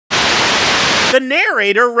The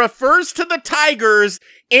narrator refers to the tigers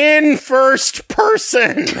in first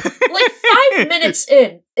person. Like 5 minutes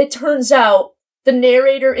in, it turns out the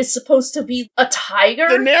narrator is supposed to be a tiger.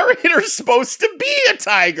 The narrator's supposed to be a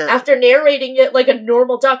tiger. After narrating it like a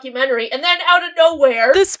normal documentary, and then out of nowhere,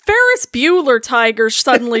 this Ferris Bueller tiger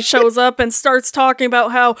suddenly shows up and starts talking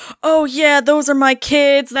about how, oh yeah, those are my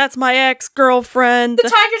kids, that's my ex-girlfriend. The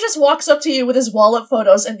tiger just walks up to you with his wallet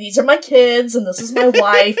photos, and these are my kids, and this is my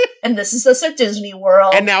wife, and this is us at Disney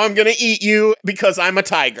World. And now I'm gonna eat you because I'm a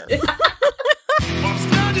tiger.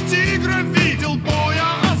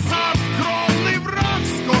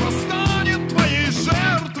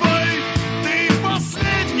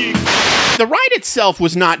 The ride itself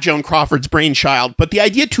was not Joan Crawford's brainchild, but the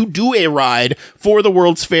idea to do a ride for the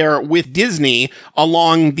World's Fair with Disney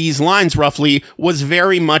along these lines roughly was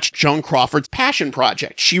very much Joan Crawford's passion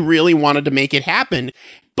project. She really wanted to make it happen.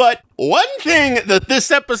 But one thing that this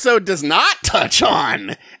episode does not touch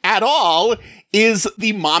on at all is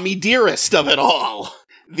the mommy dearest of it all.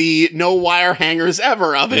 The no wire hangers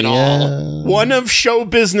ever of it all. One of show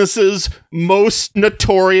business's most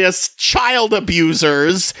notorious child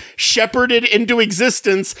abusers shepherded into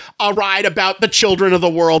existence a ride about the children of the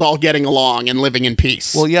world all getting along and living in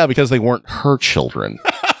peace. Well, yeah, because they weren't her children.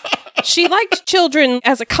 She liked children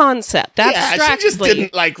as a concept, abstractly. Yeah, she just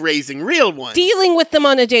didn't like raising real ones. Dealing with them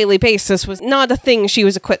on a daily basis was not a thing she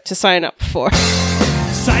was equipped to sign up for.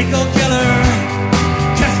 Psycho killer,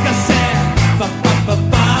 Jessica said,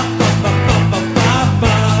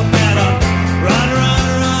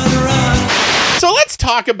 So let's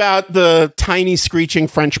talk about the tiny screeching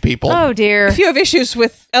French people. Oh dear. If you have issues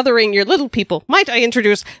with othering your little people, might I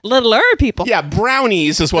introduce littler people? Yeah,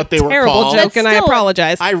 brownies is what they were Terrible called. joke, and I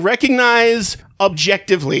apologize. I recognize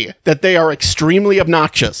objectively that they are extremely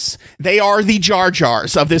obnoxious. They are the Jar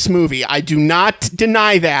Jars of this movie. I do not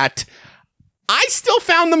deny that. I still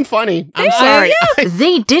found them funny. I'm sorry.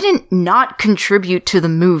 They didn't not contribute to the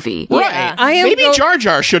movie. Right. Maybe Jar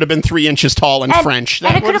Jar should have been 3 inches tall and French.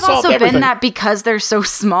 And it could have also been that because they're so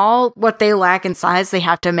small, what they lack in size, they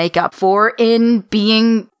have to make up for in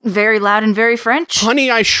being very loud and very French. Honey,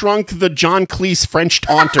 I Shrunk the John Cleese French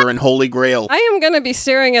taunter in Holy Grail. I am going to be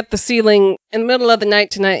staring at the ceiling in the middle of the night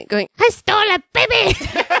tonight going, I stole a baby!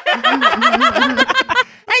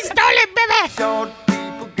 I stole it, baby! Short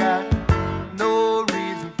people got no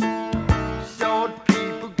reason. Short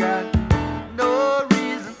people got no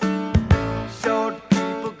reason. Short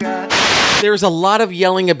people got. There's a lot of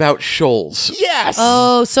yelling about shoals. Yes.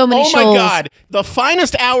 Oh, so many shoals. Oh my God. The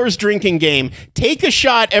finest hours drinking game. Take a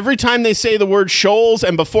shot every time they say the word shoals,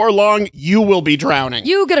 and before long, you will be drowning.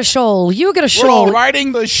 You get a shoal. You get a shoal. We're all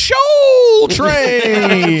riding the shoal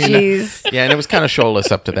train. Jeez. Yeah, and it was kind of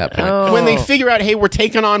shoalless up to that point. Oh. When they figure out, hey, we're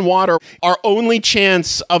taking on water, our only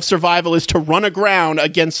chance of survival is to run aground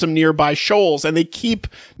against some nearby shoals. And they keep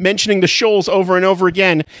mentioning the shoals over and over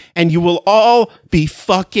again. And you will all be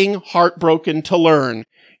fucking heartbroken to learn.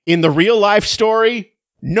 In the real life story,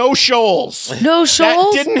 no shoals. No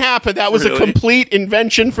shoals? That didn't happen. That was a complete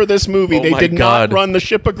invention for this movie. Oh they my did God. not run the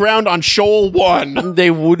ship aground on shoal 1.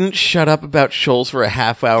 They wouldn't shut up about shoals for a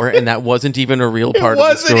half hour, and that wasn't even a real part of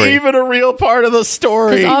the story. It wasn't even a real part of the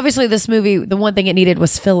story. Because obviously this movie, the one thing it needed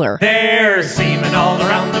was filler. There's semen all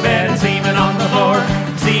around the bed, semen on the floor,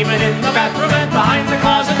 semen in the bathroom and behind the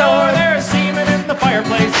closet door. There's semen in the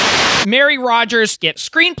fireplace. Mary Rogers gets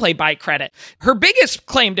screenplay by credit. Her biggest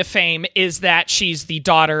claim to fame is that she's the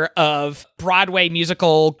daughter of Broadway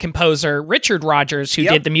musical composer Richard Rogers, who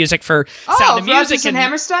did the music for Sound of Music. Rogers and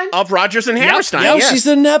Hammerstein? Of Rogers and Hammerstein, Yo, she's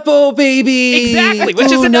a Nepo baby. Exactly,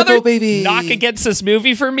 which is another Nepo baby. knock against this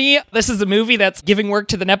movie for me. This is a movie that's giving work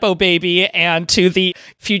to the Nepo baby and to the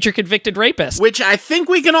future convicted rapist. Which I think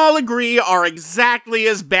we can all agree are exactly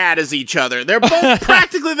as bad as each other. They're both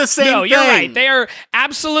practically the same thing. No, you're right. They are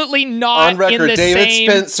absolutely not on record, in the David same...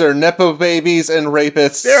 Spencer, Nepo babies and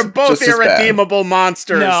rapists. They're both just as bad. irredeemable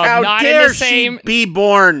monsters. No, How not dare in the same... she be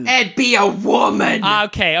born? And be a woman.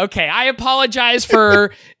 Okay. I apologize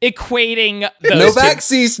for equating those No two.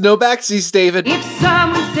 backsies, David. If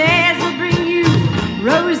someone says they'll bring you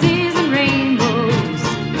roses and rainbows,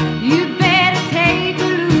 you better take a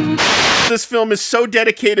look. This film is so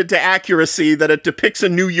dedicated to accuracy that it depicts a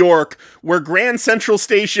New York where Grand Central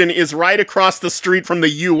Station is right across the street from the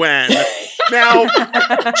UN. Now,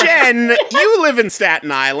 Jen, you live in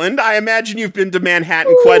Staten Island. I imagine you've been to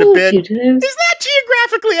Manhattan quite a bit. Is that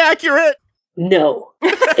geographically accurate? No,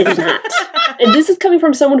 it is not. And this is coming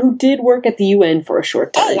from someone who did work at the UN for a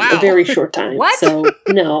short time. wow. A very short time. What? So,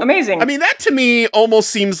 no. Amazing. I mean, that to me almost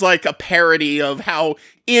seems like a parody of how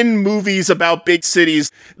in movies about big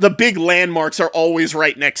cities, the big landmarks are always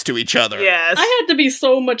right next to each other. Yes. I had to be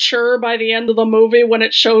so mature by the end of the movie when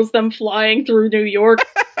it shows them flying through New York.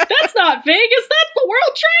 That's not Vegas, that's the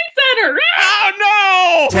World Trade Center! Oh,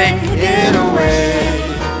 no! Take it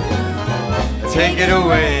away. Take it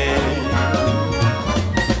away.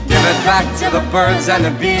 Give it back to the birds and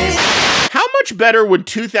the bees. How much better would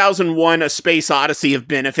 2001 A Space Odyssey have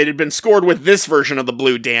been if it had been scored with this version of the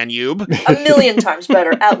Blue Danube? A million times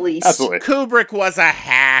better, at least. Absolutely. Kubrick was a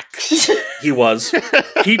hack. He was.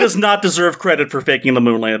 He does not deserve credit for faking the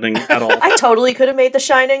moon landing at all. I totally could have made The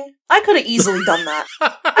Shining. I could have easily done that.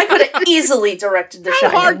 I could have easily directed The How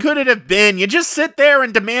Shining. hard could it have been? You just sit there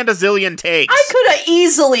and demand a zillion takes. I could have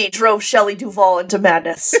easily drove Shelley Duvall into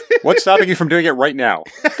madness. What's stopping you from doing it right now?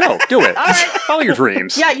 Go, do it. All right. Follow your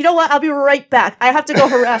dreams. Yeah, you know what? I'll be right back. I have to go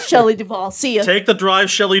harass Shelley Duvall. See ya. Take the Drive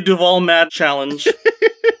Shelley Duvall Mad Challenge.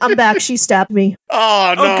 I'm back. She stabbed me.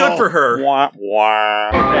 Oh, no. Oh, good for her. Wah,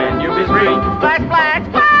 wah. Then you be green. Splash, splash,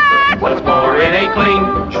 splash! What's more, it ain't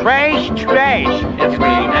clean. Trash, trash. It's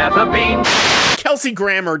green as a bean. Kelsey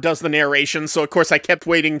Grammer does the narration, so of course I kept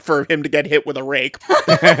waiting for him to get hit with a rake.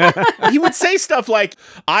 He would say stuff like,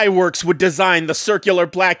 iWorks would design the circular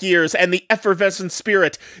black ears and the effervescent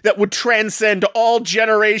spirit that would transcend all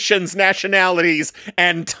generations, nationalities,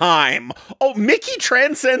 and time. Oh, Mickey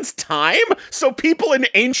transcends time? So people in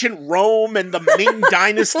ancient Rome and the Ming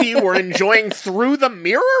Dynasty were enjoying Through the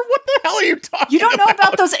Mirror? What the hell are you talking about? You don't know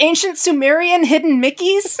about those ancient Sumerian hidden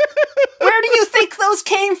Mickeys? Where do you think those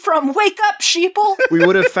came from? Wake up, sheeple! We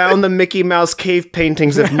would have found the Mickey Mouse cave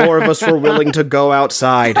paintings if more of us were willing to go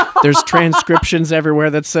outside. There's transcriptions everywhere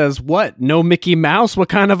that says, what? No Mickey Mouse? What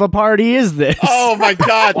kind of a party is this? Oh my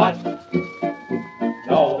god. What?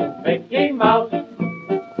 No Mickey Mouse.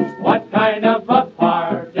 What kind of a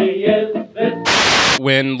party is this?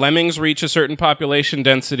 When lemmings reach a certain population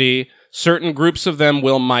density, certain groups of them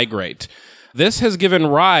will migrate. This has given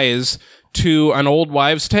rise to an old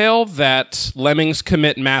wives' tale that lemmings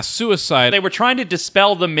commit mass suicide. They were trying to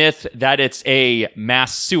dispel the myth that it's a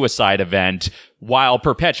mass suicide event while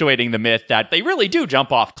perpetuating the myth that they really do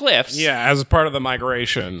jump off cliffs. Yeah, as part of the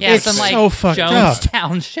migration. Yeah, some like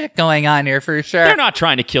Jonestown shit going on here for sure. They're not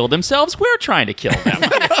trying to kill themselves. We're trying to kill them.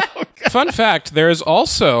 Fun fact, there is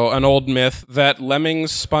also an old myth that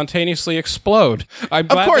lemmings spontaneously explode. I'm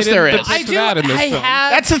glad Of course they didn't there is. depict that in this film.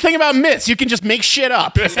 That's the thing about myths. You can just make shit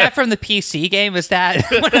up. Is that from the PC game? Is that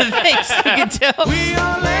one of the things you can do? We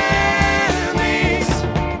are lemmings.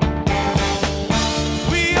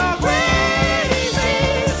 We are crazy.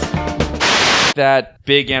 That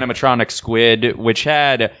big animatronic squid, which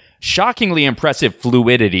had shockingly impressive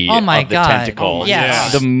fluidity Oh my of the God. tentacle.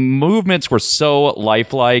 Yes. The movements were so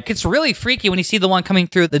lifelike. It's really freaky when you see the one coming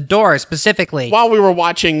through the door specifically. While we were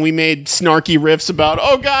watching, we made snarky riffs about,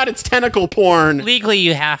 oh god, it's tentacle porn. Legally,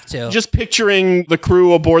 you have to. Just picturing the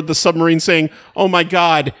crew aboard the submarine saying, oh my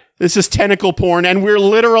god, this is tentacle porn, and we're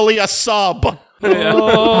literally a sub.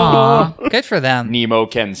 Aw, good for them. Nemo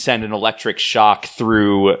can send an electric shock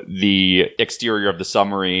through the exterior of the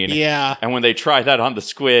submarine. Yeah. And when they tried that on the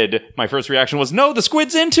squid, my first reaction was, no, the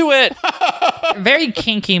squid's into it. Very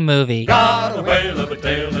kinky movie. Got a whale of a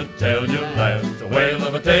tale to tell you last. A whale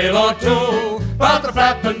of a tale or two about the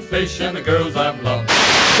flapping fish and the girls I've loved.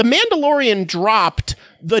 The Mandalorian dropped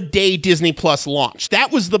the day Disney Plus launched.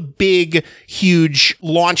 That was the big, huge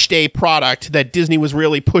launch day product that Disney was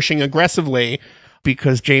really pushing aggressively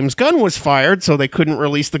because James Gunn was fired, so they couldn't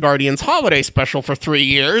release the Guardians Holiday Special for 3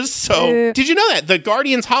 years. So, did you know that? The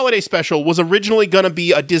Guardians Holiday Special was originally going to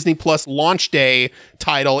be a Disney Plus launch day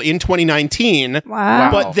title in 2019.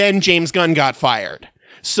 Wow. But then James Gunn got fired.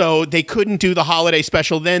 So they couldn't do the holiday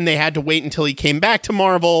special then. They had to wait until he came back to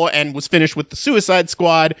Marvel and was finished with the Suicide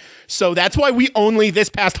Squad. So that's why we only this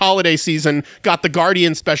past holiday season got the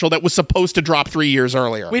Guardian special that was supposed to drop 3 years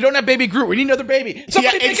earlier. We don't have Baby Groot. We need another baby.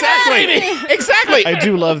 Somebody Yeah, make another exactly. baby. Exactly. I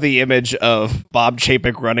do love the image of Bob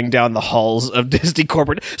Chapek running down the halls of Disney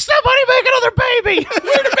corporate. Somebody make another baby!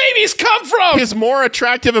 Where do babies come from? His more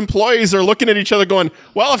attractive employees are looking at each other going,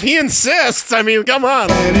 well, if he insists, I mean, come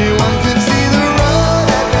on. Anyone can see the road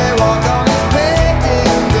that they walk on is paved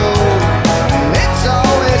in gold. And it's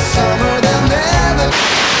always summer, they'll never.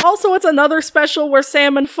 Also, it's another special where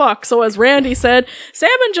salmon fuck. So as Randy said,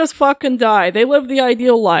 salmon just fuck and die. They live the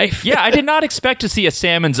ideal life. Yeah, I did not expect to see a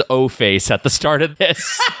salmon's O face at the start of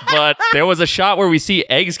this, but there was a shot where we see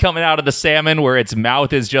eggs coming out of the salmon where its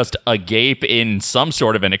mouth is just agape in some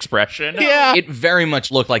sort of an expression. Yeah. It very much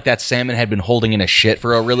looked like that salmon had been holding in a shit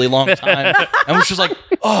for a really long time and was just like,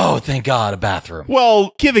 oh, thank God, a bathroom.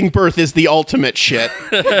 Well, giving birth is the ultimate shit.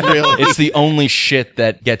 Really. It's the only shit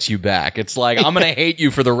that gets you back. It's like, I'm going to hate you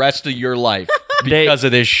for the rest of your life because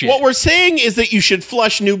of this shit. What we're saying is that you should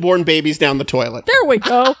flush newborn babies down the toilet. There we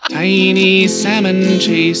go. Tiny salmon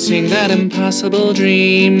chasing that impossible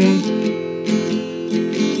dream.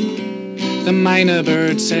 The minor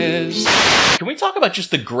bird says... Can we talk about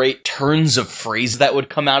just the great turns of phrase that would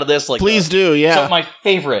come out of this? Like, please do, yeah. So my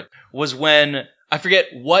favorite was when, I forget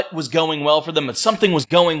what was going well for them, but something was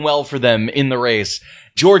going well for them in the race.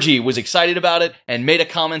 Georgie was excited about it and made a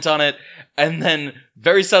comment on it, and then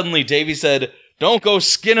very suddenly Davey said, "Don't go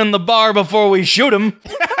skinning the bar before we shoot him."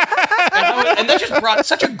 And that just brought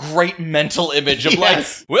such a great mental image of like,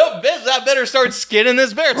 well, Biz, I better start skinning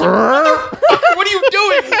this bear. It's like, what are you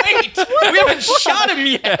doing? Wait, we haven't shot him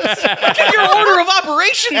yet. Get your order of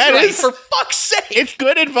operations right, for fuck's sake. It's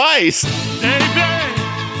good advice.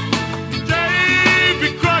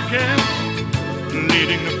 Davy Crockett,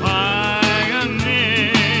 leading the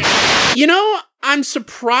pioneer. You know, I'm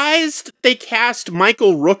surprised they cast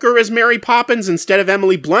Michael Rooker as Mary Poppins instead of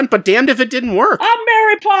Emily Blunt, but damned if it didn't work. I'm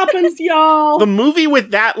Mary Poppins, y'all. The movie with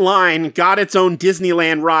that line got its own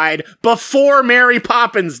Disneyland ride before Mary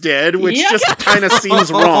Poppins did, which just kind of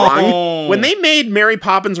seems wrong. When they made Mary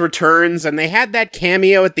Poppins Returns and they had that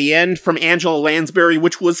cameo at the end from Angela Lansbury,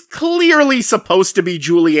 which was clearly supposed to be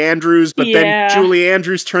Julie Andrews, but then Julie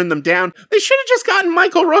Andrews turned them down, they should have just gotten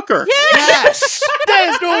Michael Rooker. Yes!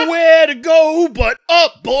 There's nowhere to go but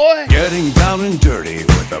up, boy. Getting down and dirty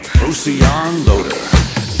with a Procyon loader.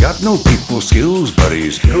 Got no people skills, but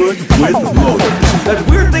he's good with motors. That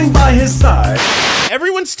weird thing by his side.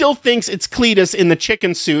 Everyone still thinks it's Cletus in the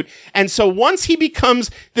chicken suit, and so once he becomes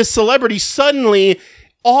this celebrity, suddenly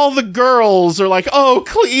all the girls are like, "Oh,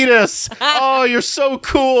 Cletus! Oh, you're so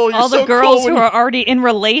cool! You're all the so girls cool." who are already in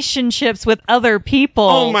relationships with other people.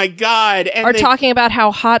 Oh my God! And are talking about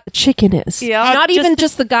how hot the chicken is. Yeah, not even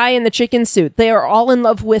just the guy in the chicken suit. They are all in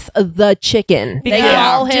love with the chicken. Because they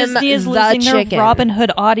call him Disney is the losing chicken. their Robin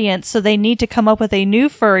Hood audience, so they need to come up with a new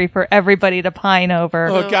furry for everybody to pine over.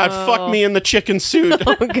 Oh God, fuck me in the chicken suit.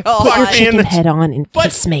 Oh Fuck God, me in the head on and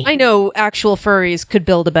kiss me. I know actual furries could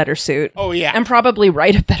build a better suit. Oh yeah, and probably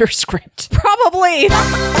write a better script. Probably.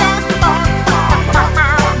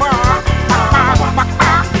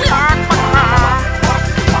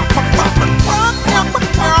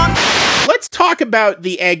 Let's talk about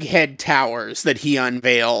the egghead towers that he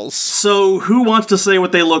unveils. So, who wants to say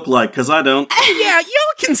what they look like? Because I don't. Yeah,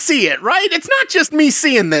 y'all can see it, right? It's not just me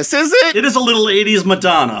seeing this, is it? It is a little 80s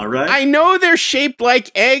Madonna, right? I know they're shaped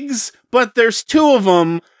like eggs, but there's two of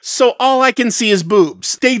them, so all I can see is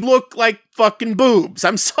boobs. They look like fucking boobs.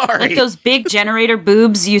 I'm sorry. Like those big generator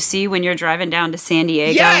boobs you see when you're driving down to San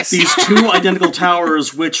Diego. Yes! These two identical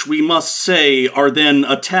towers, which we must say are then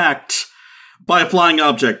attacked by a flying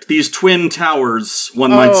object. These twin towers, one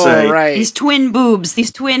might say. Right. These twin boobs,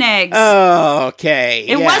 these twin eggs. Oh, okay.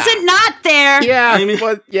 It wasn't not there. Yeah, I mean,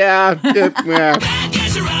 yeah.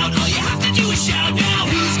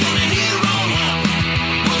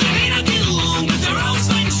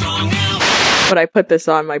 When I put this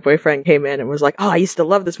on, my boyfriend came in and was like, "Oh, I used to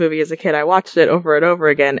love this movie as a kid. I watched it over and over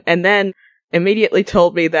again." And then immediately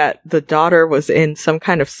told me that the daughter was in some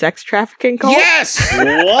kind of sex trafficking cult. Yes!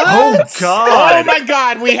 What? Oh, God. Oh, my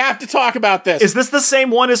God. We have to talk about this. Is this the same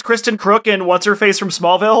one as Kristen Crook and What's-Her-Face from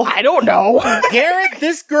Smallville? I don't know. Garrett,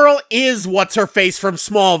 this girl is What's-Her-Face from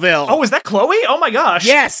Smallville. Oh, is that Chloe? Oh, my gosh.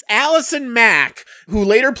 Yes, Allison Mack, who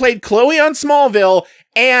later played Chloe on Smallville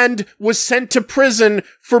and was sent to prison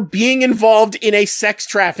for being involved in a sex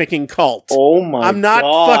trafficking cult. Oh my God. I'm not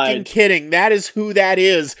fucking kidding. That is who that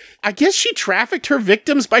is. I guess she trafficked her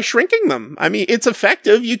victims by shrinking them. I mean, it's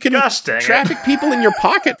effective. You can traffic people in your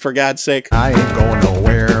pocket, for God's sake. I ain't going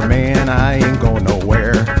nowhere, man. I ain't going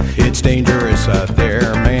nowhere. It's dangerous out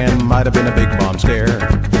there, man. Might have been a big bomb scare.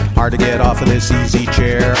 Hard to get off of this easy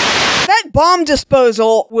chair. That bomb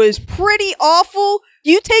disposal was pretty awful.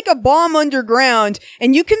 You take a bomb underground,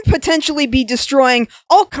 and you can potentially be destroying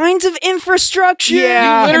all kinds of infrastructure.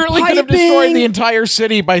 Yeah, you literally could have piping. destroyed the entire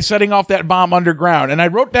city by setting off that bomb underground. And I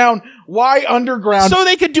wrote down why underground. So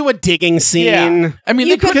they could do a digging scene. Yeah. I mean,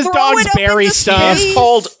 You they could could because throw dogs it up bury into stuff. space. It's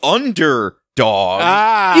called underground.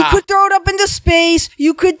 Underdog. You could throw it up into space.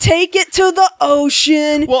 You could take it to the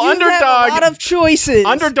ocean. Well, you Underdog have a lot of choices.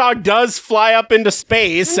 Underdog does fly up into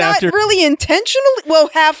space Not really intentionally. Well,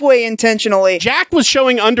 halfway intentionally. Jack was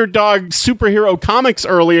showing Underdog superhero comics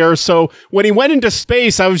earlier, so when he went into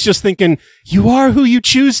space, I was just thinking, you are who you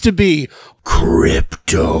choose to be.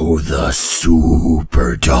 Crypto the Superdog.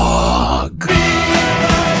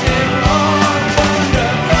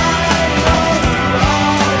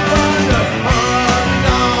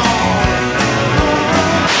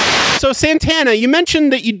 So Santana, you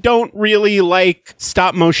mentioned that you don't really like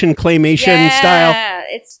stop motion claymation style. Yeah,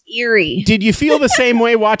 it's eerie. Did you feel the same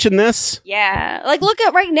way watching this? Yeah, like look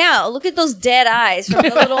at right now. Look at those dead eyes from the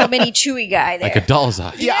little mini Chewy guy there. Like a doll's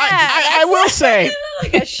eye. Yeah, I will say.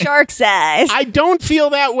 Like a shark's eyes. I don't feel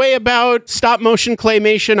that way about stop motion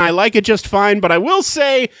claymation. I like it just fine, but I will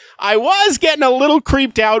say I was getting a little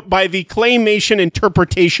creeped out by the claymation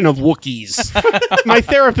interpretation of Wookiees. My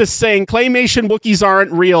therapist saying claymation Wookiees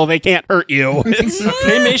aren't real. They can't hurt you.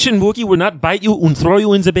 Claymation Wookiee will not bite you and throw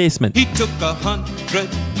you in the basement. He took 100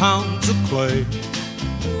 pounds of clay,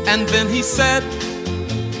 and then he said,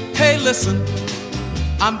 hey, listen,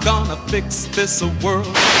 I'm gonna fix this world.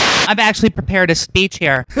 I've actually prepared a speech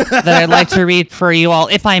here that I'd like to read for you all,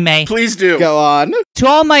 if I may. Please do. Go on. To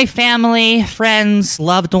all my family, friends,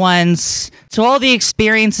 loved ones, to all the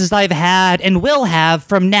experiences I've had and will have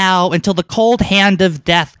from now until the cold hand of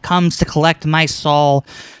death comes to collect my soul,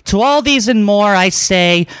 to all these and more, I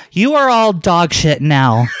say, you are all dog shit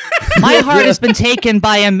now. My heart has been taken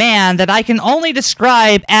by a man that I can only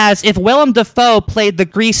describe as if Willem Dafoe played the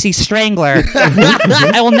greasy strangler.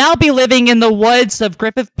 I will now be living in the woods of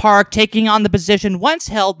Griffith Park, taking on the position once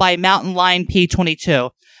held by Mountain Lion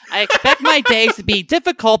P22. I expect my days to be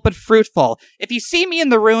difficult but fruitful. If you see me in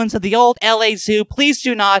the ruins of the old LA Zoo, please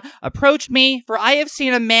do not approach me, for I have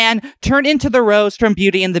seen a man turn into the rose from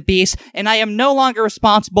Beauty and the Beast, and I am no longer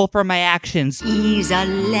responsible for my actions. He's a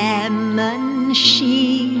lemon,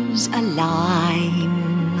 she's a lime.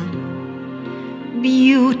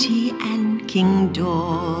 Beauty and King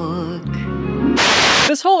Dog.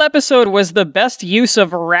 This whole episode was the best use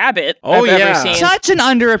of Rabbit I've ever seen. Such an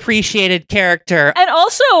underappreciated character. And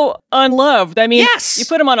also unloved. I mean, yes. You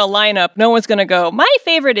put him on a lineup, no one's gonna go, my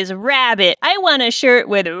favorite is Rabbit. I want a shirt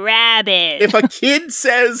with Rabbit. If a kid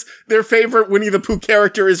says their favorite Winnie the Pooh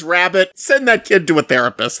character is Rabbit, send that kid to a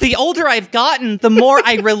therapist. The older I've gotten, the more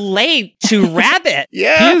I relate to Rabbit. He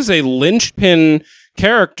is a linchpin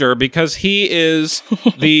character because he is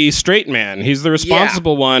the straight man. He's the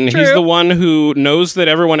responsible one. True. He's the one who knows that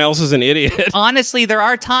everyone else is an idiot. Honestly, there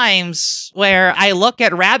are times where I look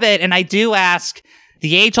at Rabbit and I do ask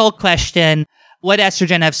the age-old question, would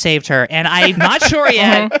estrogen have saved her? And I'm not sure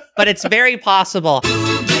yet, but it's very possible.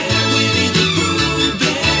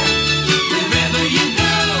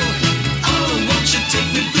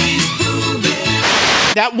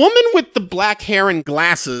 That woman with the black hair and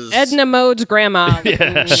glasses. Edna Mode's grandma.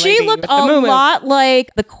 She looked a lot like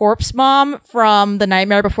the corpse mom from The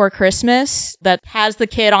Nightmare Before Christmas that has the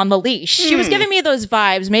kid on the leash. She was giving me those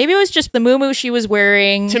vibes. Maybe it was just the muumuu she was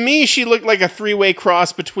wearing. To me, she looked like a three-way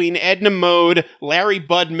cross between Edna Mode, Larry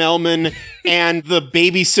Bud Melman, and the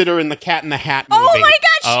babysitter in the Cat in the Hat movie. Oh my god,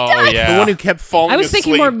 she does! Yeah. The one who kept falling I was asleep.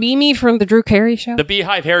 thinking more Mimi from the Drew Carey show. The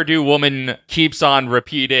beehive hairdo woman keeps on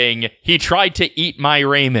repeating, he tried to eat my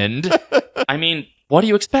Raymond. I mean, what do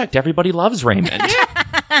you expect? Everybody loves Raymond.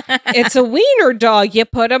 It's a wiener dog. You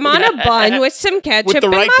put him on a bun with some ketchup With the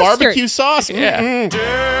and right mustard. barbecue sauce. Yeah.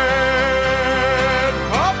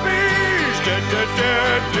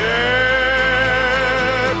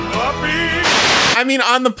 I mean,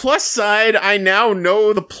 on the plus side, I now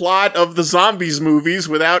know the plot of the Zombies movies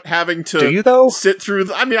without having to Do you, though? sit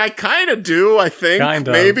through. I mean, I kind of do, I think.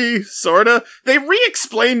 Kinda. Maybe, sort of. They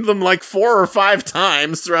re-explained them like 4 or 5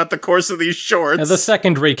 times throughout the course of these shorts. And the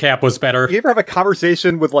second recap was better. You ever have a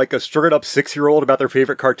conversation with like a straight up 6-year-old about their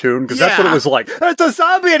favorite cartoon? Because that's what it Yeah. was like. There's a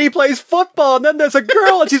zombie and he plays football, and then there's a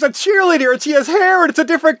girl and she's a cheerleader and she has hair and it's a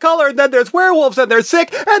different color, and then there's werewolves and they're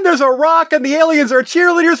sick, and there's a rock and the aliens are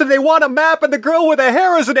cheerleaders and they want a map, and the girl with a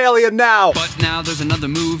hair is an alien now. But now there's another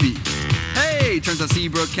movie. Hey, turns out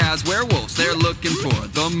Seabrook has werewolves. They're looking for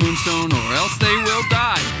the Moonstone or else they will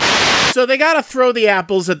die. So they gotta throw the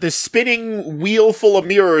apples at this spinning wheel full of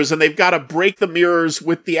mirrors, and they've gotta break the mirrors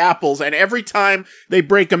with the apples, and every time they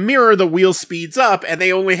break a mirror, the wheel speeds up, and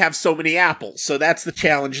they only have so many apples. So that's the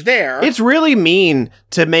challenge there. It's really mean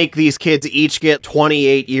to make these kids each get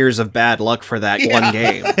 28 years of bad luck for that one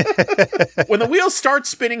game. When the wheel starts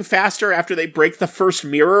spinning faster after they break the first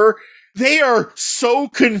mirror, They are so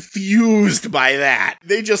confused by that.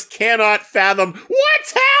 They just cannot fathom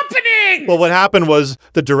what's happening. Well, what happened was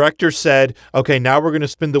the director said, okay, now we're going to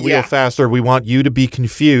spin the wheel faster. We want you to be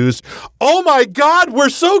confused. Oh my God, we're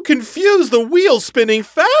so confused. The wheel's spinning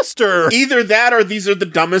faster. Either that or these are the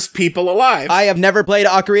dumbest people alive. I have never played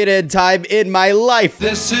Ocarina in Time in my life.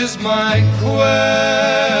 This is my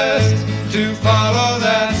quest to follow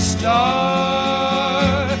that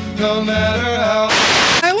star, no matter how.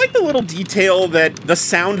 I like the little detail that the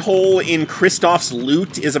sound hole in Kristoff's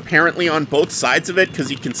lute is apparently on both sides of it because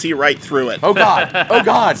you can see right through it. Oh God. Oh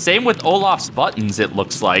God. Same with Olaf's buttons, it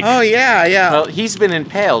looks like. Oh, yeah, yeah. Well, he's been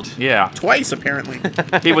impaled. Yeah. Twice, apparently.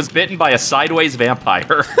 He was bitten by a sideways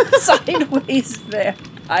vampire. Sideways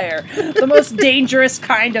vampire. The most dangerous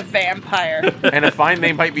kind of vampire. And a fine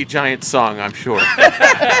name might be Giant Song, I'm sure.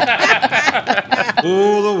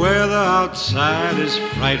 Oh, the weather outside is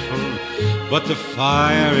frightful, but the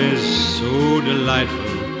fire is so delightful.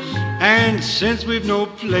 And since we've no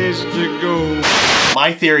place to go.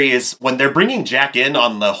 My theory is when they're bringing Jack in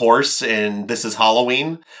on the horse and This Is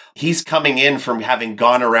Halloween, he's coming in from having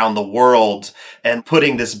gone around the world and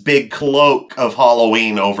putting this big cloak of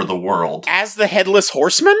Halloween over the world. As the Headless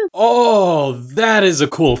Horseman? Oh, that is a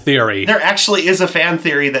cool theory. There actually is a fan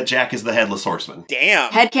theory that Jack is the Headless Horseman.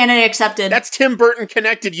 Damn. Headcanon accepted. That's Tim Burton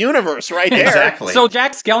connected universe right there. Exactly. So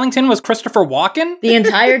Jack Skellington was Christopher Walken? The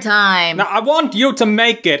entire time. Now, I want you to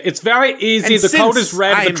make it. It's very easy. And the code is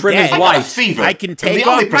red, the trim is white. Fever. I can take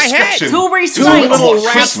off my head. Two Two little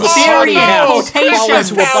rats with Theory fall quotation.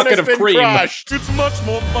 into a bucket of cream. Crushed. It's much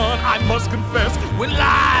more fun, I must confess, when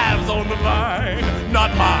lives on the line.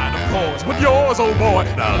 Not mine, of course, but yours, oh boy.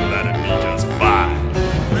 Now that'd be just fine.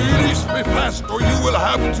 Release me fast, or you will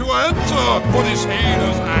have to answer for this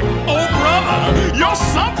heinous act. Oh, brother, you're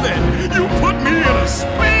something. You put me in a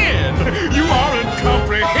spin. You aren't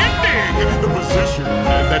comprehending the position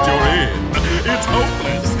that you're in. It's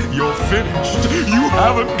hopeless. You're finished. You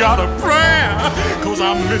haven't got a prayer. 'Cause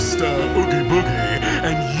I'm Mr. Oogie Boogie,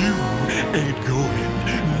 and